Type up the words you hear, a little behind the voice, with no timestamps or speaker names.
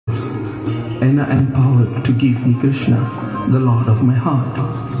and empowered to give me Krishna, the Lord of my heart.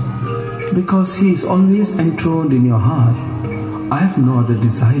 Because He is always enthroned in your heart, I have no other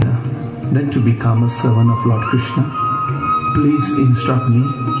desire than to become a servant of Lord Krishna. Please instruct me.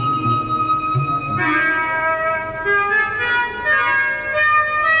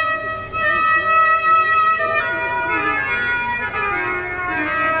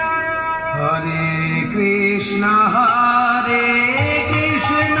 Hare Krishna, Hare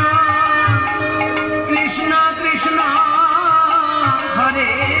Krishna, Krishna Krishna, Hare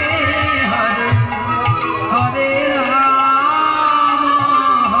Hare, Hare Rama,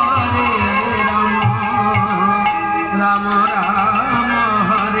 Hare Rama, Rama Rama,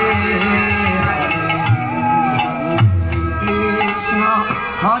 Hare Hare. Krishna,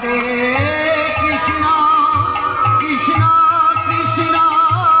 Hare Krishna, Krishna Krishna,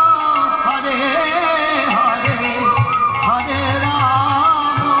 Hare Hare, Hare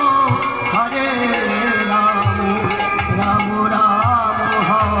Rama, Hare Rama, Rama Rama,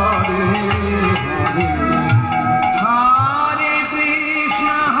 Hare Hare. Hare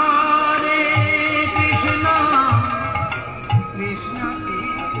Krishna, Krishna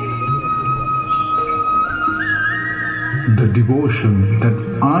The devotion that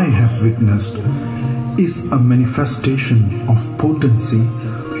I have witnessed is a manifestation of potency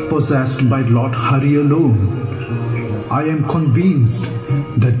possessed by Lord Hari alone. I am convinced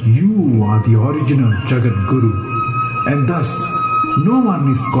that you are the original Jagat Guru, and thus no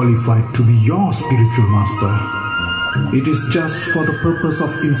one is qualified to be your spiritual master. It is just for the purpose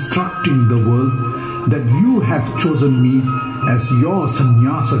of instructing the world that you have chosen me as your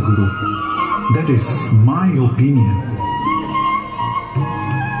Sannyasa Guru. That is my opinion.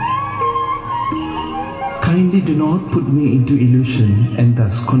 Kindly do not put me into illusion and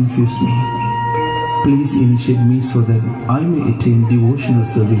thus confuse me. Please initiate me so that I may attain devotional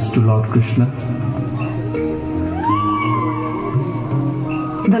service to Lord Krishna.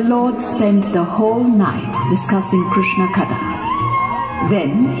 The Lord spent the whole night discussing Krishna Katha.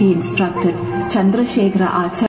 Then he instructed Chandrasekhara Acharya